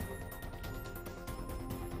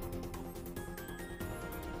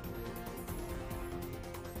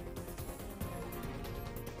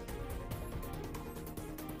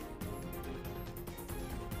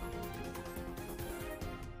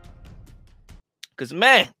Because,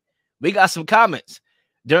 man, we got some comments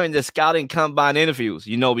during the scouting combine interviews.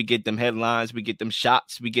 You know, we get them headlines, we get them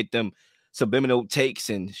shots, we get them subliminal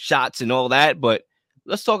takes and shots and all that. But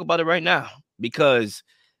let's talk about it right now, because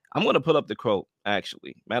I'm going to pull up the quote,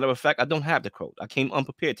 actually. Matter of fact, I don't have the quote. I came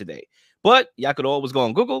unprepared today. But y'all could always go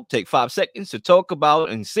on Google, take 5 seconds to talk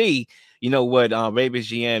about and see, what Ravens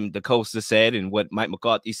GM DeCosta said and what Mike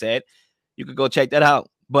McCarthy said. You could go check that out.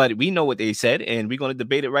 But we know what they said, and we're going to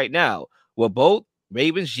debate it right now. Well, both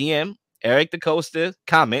Ravens GM Eric DeCosta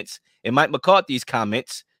comments and Mike McCarthy's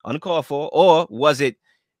comments uncalled for, or was it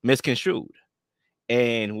misconstrued?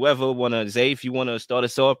 And whoever Zay, if you want to start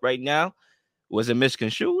us off right now, was it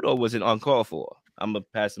misconstrued or was it uncalled for? I'm gonna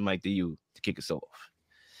pass the mic to you to kick us off.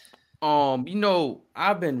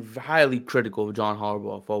 I've been highly critical of John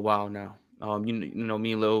Harbaugh for a while now. Me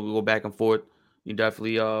and Lil, we go back and forth. You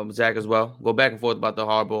definitely, Zach as well, go back and forth about the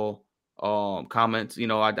Harbaugh comments.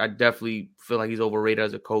 I definitely feel like he's overrated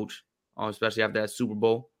as a coach, especially after that Super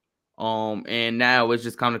Bowl. And now it's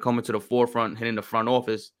just kind of coming to the forefront, hitting the front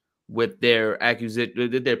office with their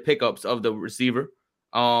their pickups of the receiver.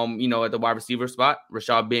 At the wide receiver spot,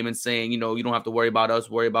 Rashad Bateman saying, you don't have to worry about us,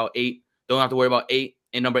 worry about 8. Don't have to worry about 8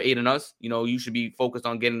 and number 8 and us. You should be focused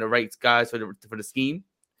on getting the right guys for the scheme,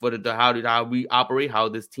 for how we operate, how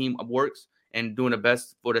this team works, and doing the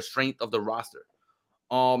best for the strength of the roster.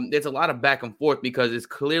 There's a lot of back and forth because it's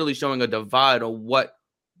clearly showing a divide on what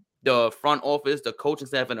the front office, the coaching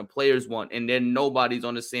staff, and the players want, and then nobody's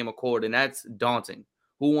on the same accord, and that's daunting.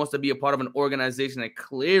 Who wants to be a part of an organization that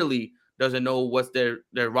clearly doesn't know what's their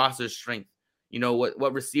roster strength?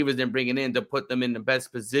 What receivers they're bringing in to put them in the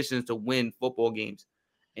best positions to win football games.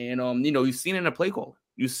 And, you've seen it in the play call.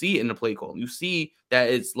 You see it in the play call. You see that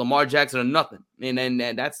it's Lamar Jackson or nothing.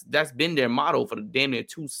 And that's been their motto for the damn near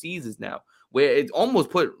 2 seasons now, where it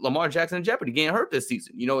almost put Lamar Jackson in jeopardy, getting hurt this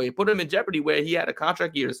season. It put him in jeopardy where he had a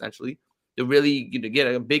contract year, essentially, to really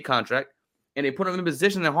get a big contract. And they put him in a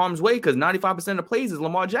position in harm's way because 95% of the plays is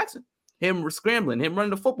Lamar Jackson. Him scrambling, him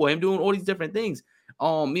running the football, him doing all these different things.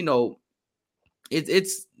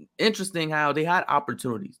 It's interesting how they had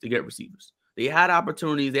opportunities to get receivers. They had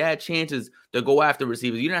opportunities. They had chances to go after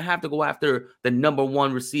receivers. You didn't have to go after the number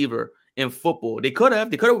 1 receiver in football. They could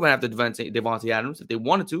have. They could have went after Devontae Adams if they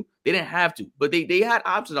wanted to. They didn't have to. But they had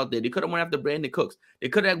options out there. They could have went after Brandon Cooks. They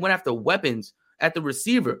could have went after weapons at the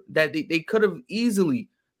receiver that they could have easily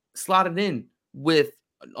slotted in with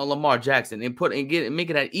Lamar Jackson and make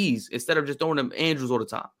it at ease instead of just throwing them Andrews all the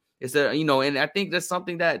time. Instead, and I think that's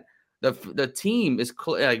something that the team is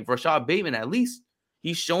like Rashad Bateman, at least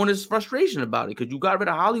he's showing his frustration about it because you got rid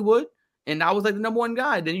of Hollywood and I was like the number 1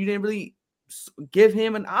 guy. Then you didn't really give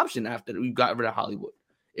him an option after you got rid of Hollywood.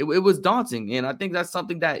 It was daunting, and I think that's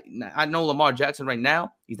something that I know Lamar Jackson right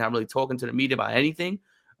now, he's not really talking to the media about anything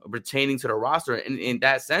pertaining to the roster in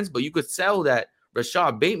that sense, but you could tell that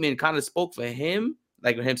Rashad Bateman kind of spoke for him,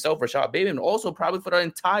 like himself, Rashad Bateman, also probably for the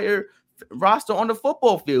entire roster on the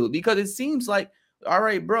football field, because it seems like, all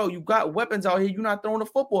right, bro, you got weapons out here, you're not throwing the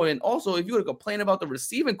football. And also, if you were to complain about the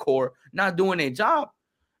receiving core not doing their job,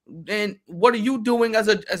 then what are you doing as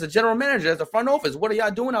a general manager, as a front office? What are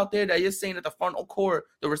y'all doing out there that you're saying that the front core,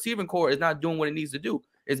 the receiving core is not doing what it needs to do?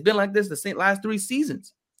 It's been like this the last 3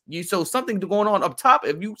 seasons. So something going on up top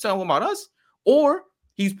if you talking about us, or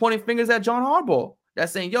he's pointing fingers at John Harbaugh.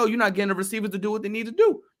 That's saying, yo, you're not getting the receivers to do what they need to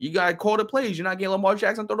do. You got to call the plays. You're not getting Lamar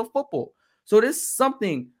Jackson throw the football. So there's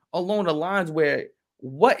something along the lines where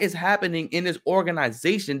what is happening in this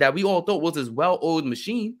organization that we all thought was this well-oiled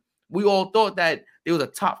machine. We all thought that it was a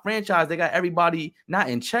top franchise. They got everybody not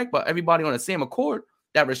in check, but everybody on the same accord.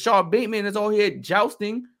 That Rashad Bateman is all here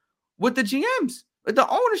jousting with the GMs, with the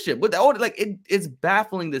ownership, with the owner. Like it's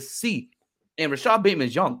baffling to see. And Rashad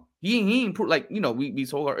Bateman's young. He ain't like, we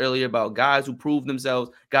told earlier about guys who prove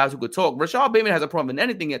themselves, guys who could talk. Rashad Bateman has a problem in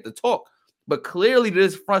anything yet to talk, but clearly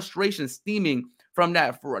there's frustration steaming from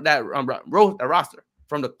that roster,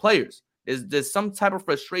 from the players. There's some type of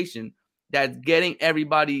frustration that's getting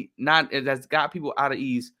everybody that's got people out of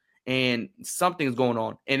ease, and something's going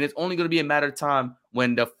on. And it's only going to be a matter of time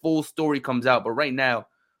when the full story comes out. But right now,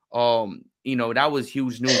 that was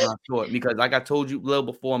huge news I thought, because like I told you a little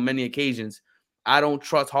before on many occasions, I don't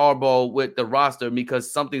trust Harbaugh with the roster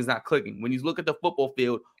because something's not clicking. When you look at the football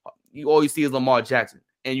field, all you see is Lamar Jackson,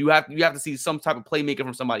 and you have to see some type of playmaker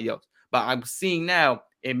from somebody else. But I'm seeing now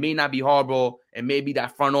it may not be Harbaugh, it may be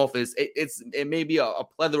that front office. It may be a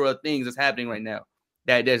plethora of things that's happening right now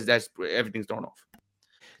that's everything's thrown off.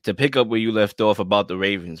 To pick up where you left off about the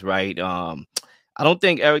Ravens, right? I don't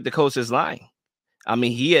think Eric DeCosta is lying. I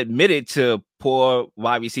mean, he admitted to poor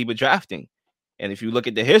wide receiver drafting. And if you look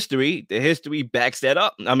at the history backs that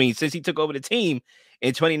up. I mean, since he took over the team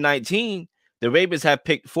in 2019, the Ravens have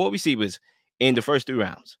picked 4 receivers in the first 3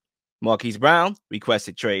 rounds. Marquise Brown,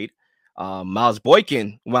 requested trade. Miles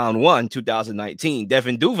Boykin, round 1, 2019.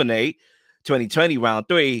 Devin Duvernay, 2020, round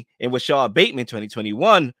 3. And Rashad Bateman,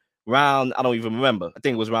 2021, round, I don't even remember. I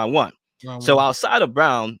think it was round 1. So outside of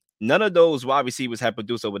Brown, none of those wide receivers have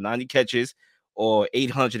produced over 90 catches or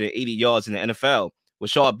 880 yards in the NFL.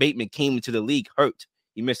 Rashad Bateman came into the league hurt.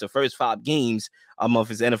 He missed the first 5 games of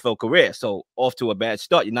his NFL career. So off to a bad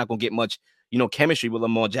start. You're not going to get much, chemistry with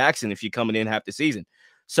Lamar Jackson if you're coming in half the season.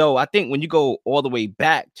 So I think when you go all the way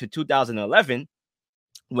back to 2011,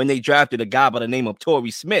 when they drafted a guy by the name of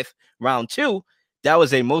Torrey Smith, round 2, that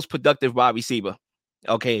was a most productive wide receiver.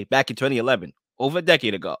 Okay, back in 2011, over a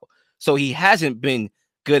decade ago. So he hasn't been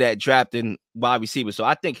good at drafting wide receivers. So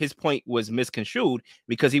I think his point was misconstrued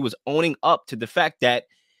because he was owning up to the fact that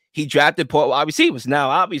he drafted poor wide receivers. Now,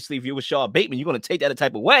 obviously, if you were Rashad Bateman, you're going to take that a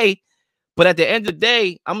type of way. But at the end of the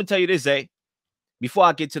day, I'm going to tell you this, Zay, before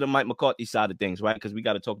I get to the Mike McCarthy side of things, right? Because we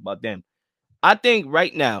got to talk about them. I think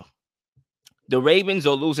right now, the Ravens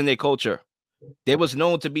are losing their culture. They was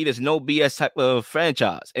known to be this no BS type of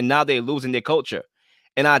franchise, and now they're losing their culture.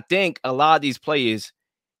 And I think a lot of these players,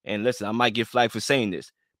 and listen, I might get flagged for saying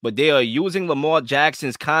this, but they are using Lamar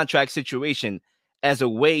Jackson's contract situation as a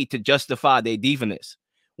way to justify their diviness.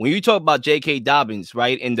 When you talk about J.K. Dobbins,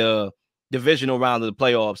 right, in the divisional round of the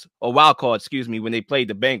playoffs, or wild card, when they played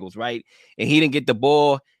the Bengals, right, and he didn't get the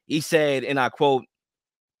ball, he said, and I quote,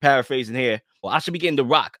 paraphrasing here, well, I should be getting the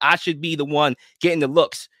rock. I should be the one getting the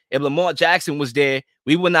looks. If Lamar Jackson was there,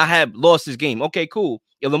 we would not have lost this game. Okay, cool.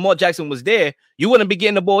 If Lamar Jackson was there, you wouldn't be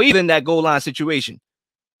getting the ball either in that goal line situation.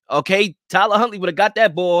 Okay, Tyler Huntley would have got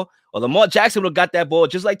that ball, or Lamar Jackson would have got that ball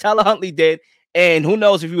just like Tyler Huntley did. And who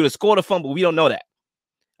knows if he would have scored a fumble. We don't know that.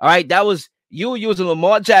 All right, that was you using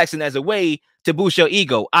Lamar Jackson as a way to boost your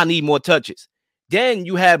ego. I need more touches. Then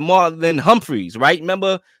you have Marlon Humphreys, right?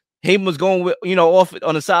 Remember, him was going with, off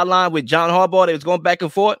on the sideline with John Harbaugh. They was going back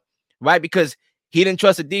and forth, right? Because he didn't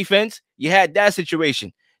trust the defense. You had that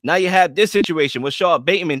situation. Now you have this situation with Rashad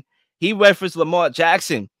Bateman. He referenced Lamar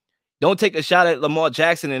Jackson. Don't take a shot at Lamar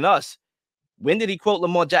Jackson and us. When did he quote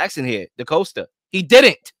Lamar Jackson here? DaCosta. He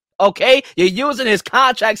didn't. Okay? You're using his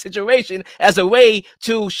contract situation as a way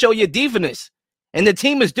to show your diviness. And the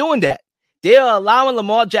team is doing that. They are allowing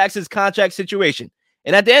Lamar Jackson's contract situation.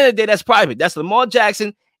 And at the end of the day, that's private. That's Lamar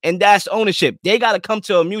Jackson and that's ownership. They got to come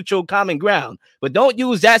to a mutual common ground. But don't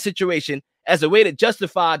use that situation as a way to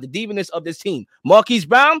justify the diviness of this team. Marquise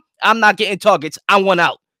Brown, I'm not getting targets. I want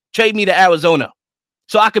out. Trade me to Arizona.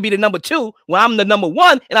 So I could be the number 2 when I'm the number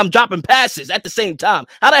 1 and I'm dropping passes at the same time.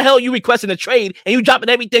 How the hell are you requesting a trade and you dropping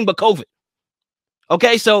everything but COVID?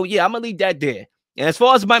 Okay, so yeah, I'm going to leave that there. And as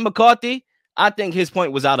far as Mike McCarthy, I think his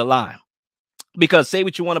point was out of line. Because say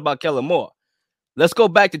what you want about Kellen Moore. Let's go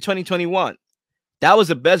back to 2021. That was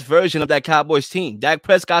the best version of that Cowboys team. Dak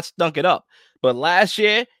Prescott stunk it up. But last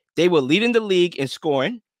year, they were leading the league in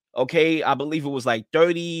scoring. Okay, I believe it was like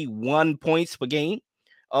 31 points per game.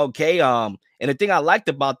 Okay, and the thing I liked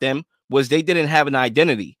about them was they didn't have an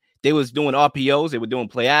identity. They was doing RPOs. They were doing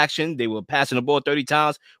play action. They were passing the ball 30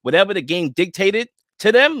 times. Whatever the game dictated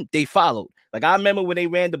to them, they followed. Like, I remember when they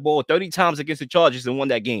ran the ball 30 times against the Chargers and won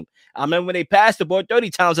that game. I remember when they passed the ball 30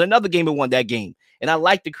 times in another game and won that game. And I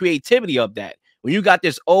like the creativity of that. When you got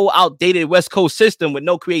this old, outdated West Coast system with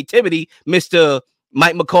no creativity, Mr.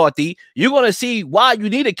 Mike McCarthy, you're going to see why you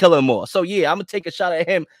need to kill him more. So, yeah, I'm going to take a shot at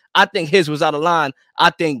him. I think his was out of line. I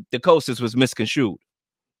think DaCosta's was misconstrued.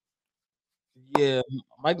 Yeah,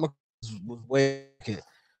 Mike McCarthy was way. First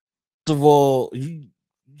of all, you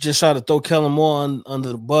just try to throw Kellen Moore under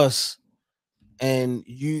the bus. And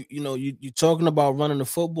you're talking about running the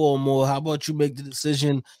football more. How about you make the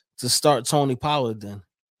decision to start Tony Pollard then,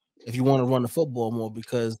 if you want to run the football more?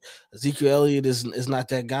 Because Ezekiel Elliott is not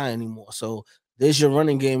that guy anymore. So there's your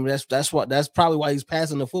running game. That's probably why he's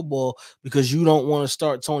passing the football, because you don't want to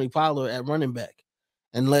start Tony Pollard at running back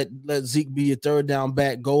and let Zeke be your third down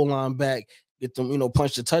back, goal line back, get them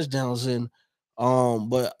punch the touchdowns in.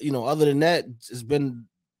 But other than that, it's been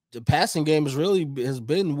the passing game has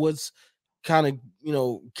been what's kind of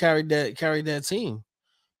carried that team.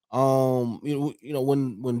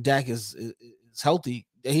 When Dak is healthy,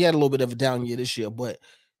 he had a little bit of a down year this year, but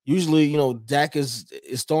usually Dak is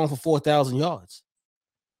throwing for 4,000 yards.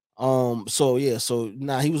 So he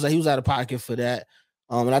was out of pocket for that.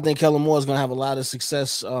 And I think Kellen Moore is going to have a lot of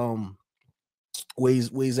success where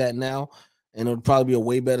he's at now, and it'll probably be a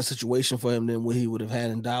way better situation for him than what he would have had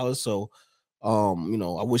in Dallas. So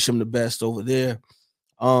I wish him the best over there.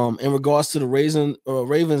 In regards to the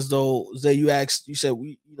Ravens, though, Zay, you said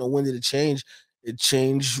when did it change? It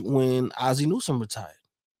changed when Ozzie Newsome retired.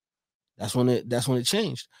 That's when it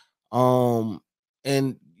changed. And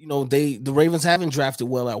the Ravens haven't drafted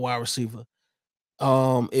well at wide receiver.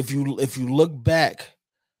 If you look back,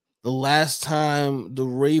 the last time the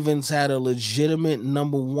Ravens had a legitimate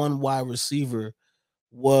number one wide receiver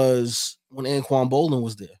was when Anquan Boldin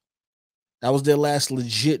was there. That was their last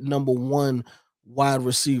legit number one wide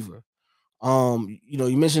receiver.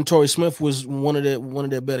 You mentioned Torrey Smith was one of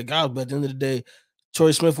their better guys, but at the end of the day,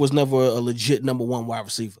 Torrey Smith was never a legit number one wide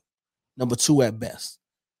receiver, number two at best,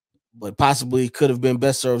 but possibly could have been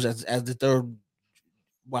best served as the third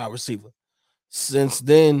wide receiver. Since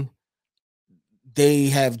then, they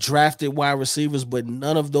have drafted wide receivers, but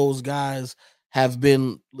none of those guys have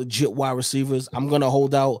been legit wide receivers. I'm gonna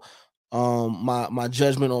hold out my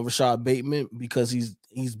judgment on Rashad Bateman because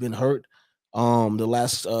he's been hurt. The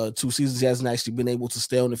last 2 seasons he hasn't actually been able to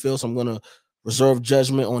stay on the field, so I'm gonna reserve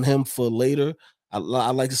judgment on him for later. I'd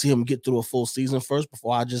like to see him get through a full season first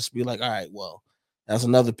before I just be like, all right, well, that's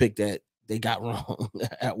another pick that they got wrong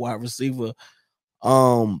at wide receiver.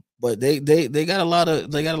 But they got a lot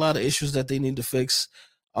of issues that they need to fix.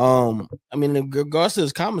 In regards to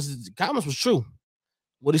his comments, the comments was true.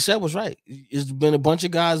 What he said was right. It's been a bunch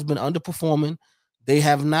of guys been underperforming. They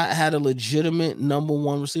have not had a legitimate number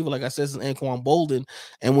one receiver, like I said, since Anquan Boldin.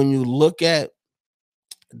 And when you look at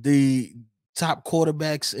the top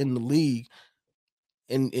quarterbacks in the league,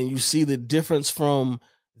 and you see the difference from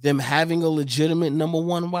them having a legitimate number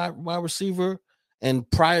one wide receiver and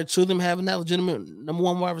prior to them having that legitimate number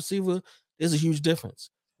one wide receiver, there's a huge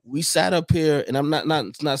difference. We sat up here, and I'm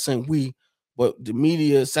not saying we, but the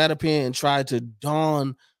media sat up here and tried to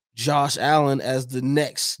don Josh Allen as the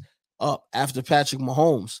next up after Patrick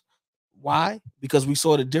Mahomes. Why? Because we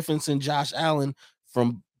saw the difference in Josh Allen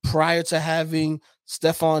from prior to having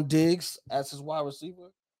Stephon Diggs as his wide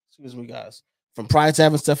receiver. Excuse me, guys. From prior to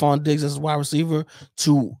having Stephon Diggs as his wide receiver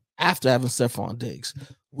to after having Stephon Diggs.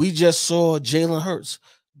 We just saw Jalen Hurts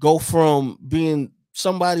go from being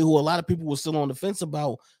somebody who a lot of people were still on the fence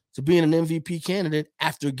about to being an MVP candidate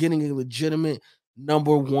after getting a legitimate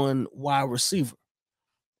number one wide receiver.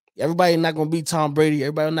 Everybody not going to beat Tom Brady.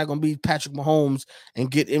 Everybody not going to beat Patrick Mahomes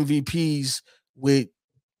and get MVPs with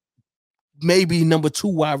maybe number two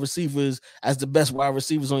wide receivers as the best wide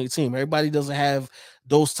receivers on your team. Everybody doesn't have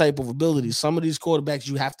those type of abilities. Some of these quarterbacks,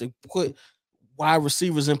 you have to put wide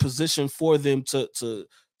receivers in position for them to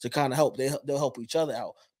kind of help. They'll help each other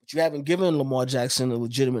out. But you haven't given Lamar Jackson a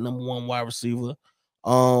legitimate number one wide receiver.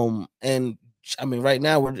 And I mean, right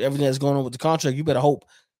now, with everything that's going on with the contract, you better hope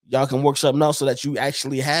y'all can work something out so that you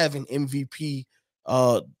actually have an MVP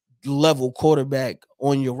level quarterback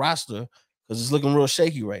on your roster, because it's looking real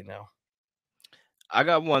shaky right now. I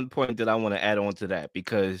got one point that I want to add on to that,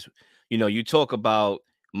 because you talk about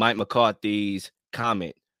Mike McCarthy's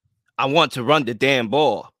comment, I want to run the damn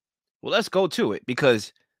ball. Well, let's go to it,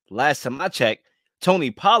 because last time I checked,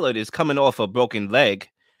 Tony Pollard is coming off a broken leg.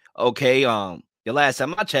 Okay, the last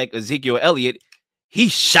time I checked, Ezekiel Elliott, he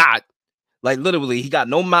shot. Like, literally, he got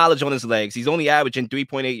no mileage on his legs. He's only averaging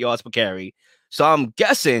 3.8 yards per carry. So I'm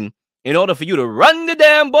guessing in order for you to run the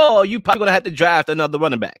damn ball, you probably going to have to draft another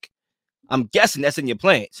running back. I'm guessing that's in your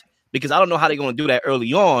plans, because I don't know how they're going to do that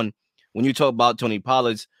early on when you talk about Tony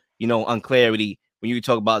Pollard's, unclarity, when you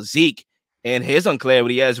talk about Zeke and his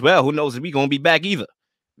unclarity as well. Who knows if we're going to be back either.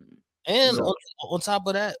 And on top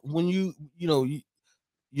of that, when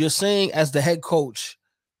you're saying as the head coach,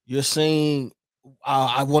 you're saying,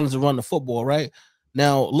 I wanted to run the football, right?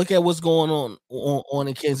 Now, look at what's going on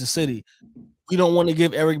in Kansas City. We don't want to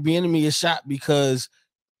give Eric Bieniemy a shot because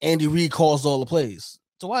Andy Reid calls all the plays.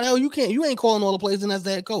 So why the hell you ain't calling all the plays and as the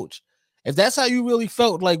head coach? If that's how you really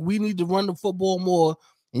felt like we need to run the football more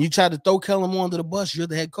and you tried to throw Kellen Moore under the bus, you're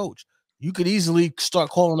the head coach. You could easily start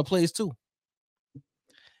calling the plays too.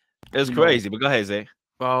 It's crazy, but go ahead, Zay.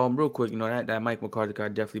 Real quick, that Mike McCarthy guy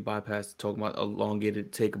definitely bypassed talking about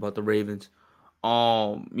elongated take about the Ravens.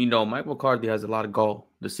 Mike McCarthy has a lot of gall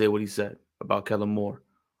to say what he said about Kellen Moore.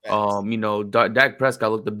 Dak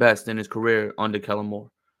Prescott looked the best in his career under Kellen Moore,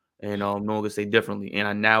 and no one can say differently.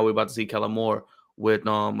 And now we're about to see Kellen Moore with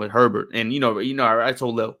Herbert, and I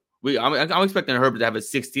told Lil, I'm expecting Herbert to have a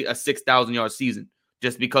 6,000 yard season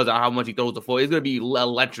just because of how much he throws the ball. It's gonna be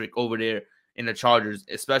electric over there in the Chargers,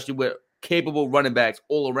 especially with capable running backs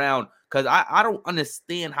all around. Because I don't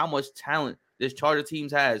understand how much talent this Charger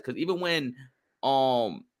teams has. Because even when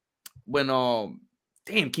Keenan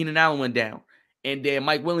Allen went down and then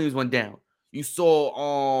Mike Williams went down, you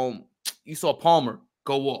saw Palmer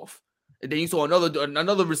go off, And then you saw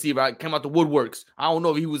another receiver came out the woodworks. I don't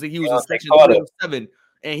know if he was in section 7,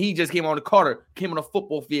 and he just came on the Carter, came on the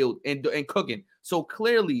football field and cooking. So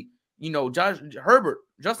clearly, Justin Herbert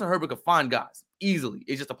could find guys easily.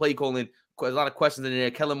 It's just a play calling. There's a lot of questions in there.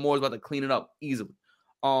 Kellen Moore's about to clean it up easily.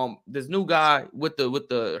 This new guy with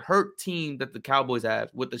the hurt team that the Cowboys have,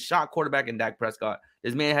 with the shot quarterback and Dak Prescott.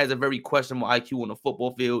 This man has a very questionable IQ on the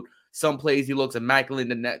football field. Some plays he looks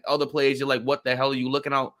immaculate, and other plays you're like, what the hell are you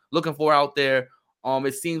looking for out there?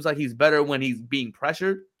 It seems like he's better when he's being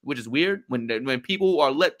pressured, which is weird. When people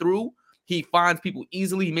are let through, he finds people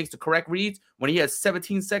easily. He makes the correct reads. When he has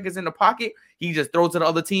 17 seconds in the pocket, he just throws to the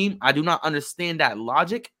other team. I do not understand that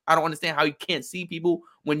logic. I don't understand how you can't see people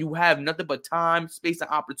when you have nothing but time, space, and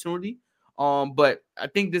opportunity. But I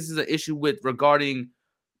think this is an issue regarding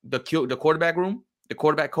the quarterback room. The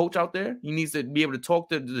quarterback coach out there, he needs to be able to talk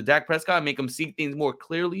to the Dak Prescott, make him see things more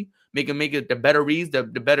clearly, make it the better reads, the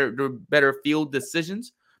better field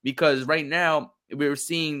decisions. Because right now we're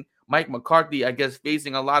seeing Mike McCarthy, I guess,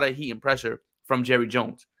 facing a lot of heat and pressure from Jerry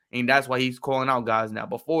Jones, and that's why he's calling out guys now.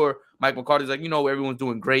 Before, Mike McCarthy's like, everyone's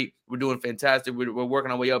doing great, we're doing fantastic, we're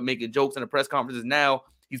working our way up, making jokes in the press conferences. Now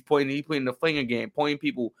he's playing the finger game, pointing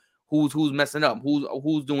people who's messing up,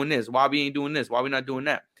 who's doing this, why we ain't doing this, why we not doing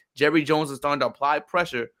that. Jerry Jones is starting to apply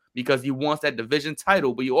pressure because he wants that division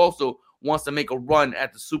title, but he also wants to make a run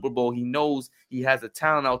at the Super Bowl. He knows he has the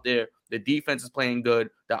talent out there. The defense is playing good.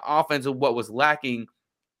 The offense is what was lacking,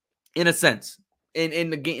 in a sense, in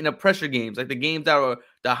the pressure games, like the games that are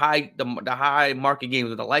the high market games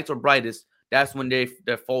where the lights are brightest. That's when they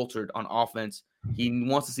faltered on offense. He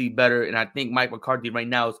wants to see better, and I think Mike McCarthy right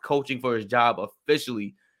now is coaching for his job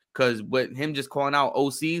officially, because with him just calling out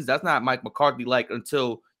OCs, that's not Mike McCarthy like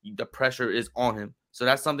until the pressure is on him. So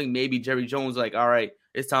that's something maybe Jerry Jones like, all right,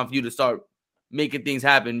 it's time for you to start making things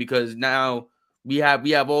happen, because now we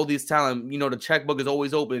have all this talent. The checkbook is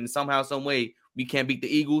always open. Somehow, some way, we can't beat the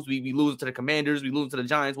Eagles. We lose to the Commanders. We lose to the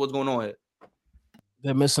Giants. What's going on here?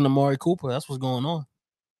 They're missing Amari Cooper. That's what's going on.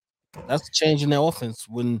 That's changing their offense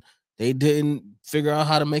when they didn't figure out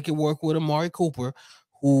how to make it work with Amari Cooper,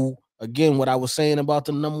 who, again, what I was saying about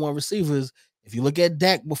the number one receivers, if you look at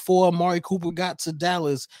Dak before Amari Cooper got to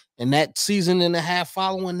Dallas and that season and a half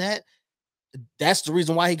following that, that's the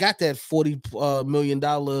reason why he got that $40 million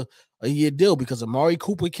a year deal, because Amari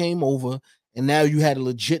Cooper came over and now you had a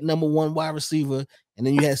legit number one wide receiver, and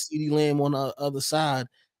then you had CeeDee Lamb on the other side,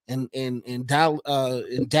 and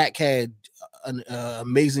Dak had an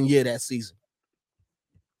amazing year that season.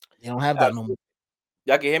 You don't have that no more.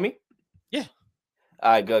 Y'all can hear me? Yeah.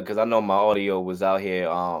 All right, good, because I know my audio was out here,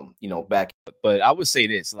 back. But I would say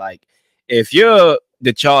this, like, if you're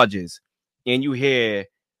the Chargers and you hear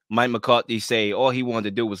Mike McCarthy say all he wanted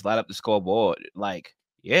to do was light up the scoreboard, like,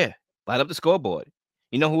 yeah, light up the scoreboard.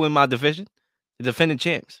 You know who in my division? The defending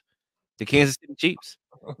champs, the Kansas City Chiefs.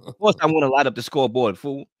 Of course, I want to light up the scoreboard,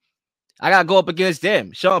 fool. I got to go up against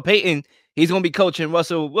them. Sean Payton, he's going to be coaching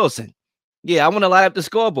Russell Wilson. Yeah, I want to light up the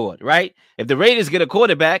scoreboard, right? If the Raiders get a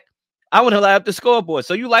quarterback, I want to light up the scoreboard.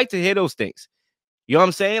 So you like to hear those things. You know what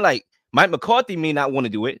I'm saying? Like, Mike McCarthy may not want to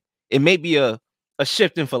do it. It may be a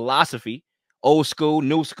shift in philosophy, old school,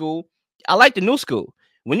 new school. I like the new school.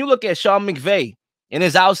 When you look at Sean McVay and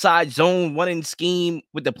his outside zone running scheme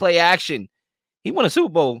with the play action, he won a Super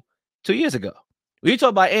Bowl 2 years ago. When you talk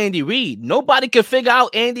about Andy Reid, nobody could figure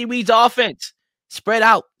out Andy Reid's offense. Spread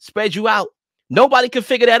you out. Nobody could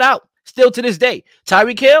figure that out. Still to this day.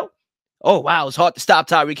 Tyreek Hill? Oh, wow, it's hard to stop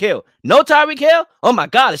Tyreek Hill. No Tyreek Hill? Oh, my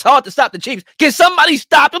God, it's hard to stop the Chiefs. Can somebody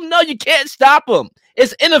stop him? No, you can't stop him.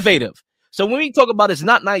 It's innovative. So when we talk about it's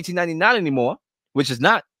not 1999 anymore, which is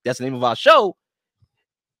not, that's the name of our show,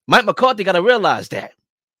 Mike McCarthy got to realize that.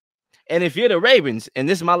 And if you're the Ravens, and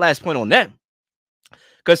this is my last point on them,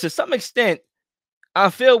 because to some extent,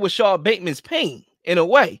 I feel with Sean Bateman's pain in a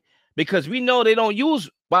way, because we know they don't use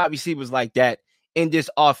wide receivers like that in this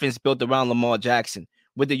offense built around Lamar Jackson,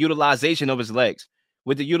 with the utilization of his legs,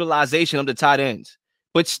 with the utilization of the tight ends.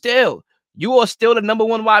 But still, you are still the number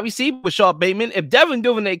one wide receiver with Sean Bateman. If Devin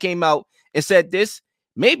Duvernay came out and said this,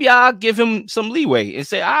 maybe I'll give him some leeway and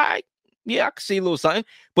say, all right, yeah, I can see a little something.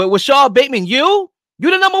 But with Sean Bateman, you're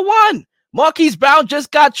the number one. Marquise Brown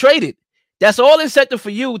just got traded. That's all incentive for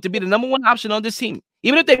you to be the number one option on this team.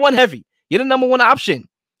 Even if they won heavy, you're the number one option.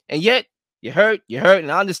 And yet, you're hurt.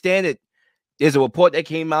 And I understand it. There's a report that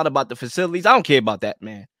came out about the facilities. I don't care about that,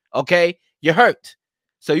 man. Okay? You're hurt.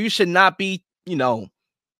 So you should not be,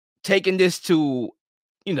 taking this to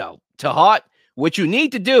heart. What you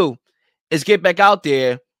need to do is get back out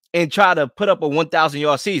there and try to put up a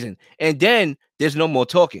 1,000-yard season. And then there's no more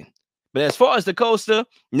talking. But as far as the Costa,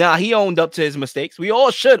 he owned up to his mistakes. We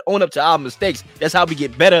all should own up to our mistakes. That's how we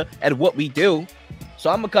get better at what we do. So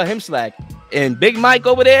I'm going to cut him slack. And Big Mike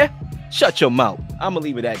over there, shut your mouth. I'm going to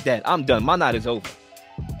leave it at that. I'm done. My night is over.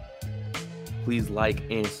 Please like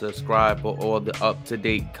and subscribe for all the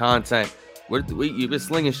up-to-date content. You've been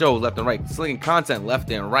slinging shows left and right, slinging content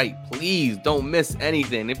left and right. Please don't miss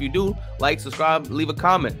anything. If you do, like, subscribe, leave a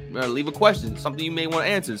comment, leave a question, something you may want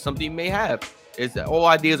to answer, something you may have. All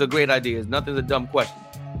ideas are great ideas. Nothing's a dumb question.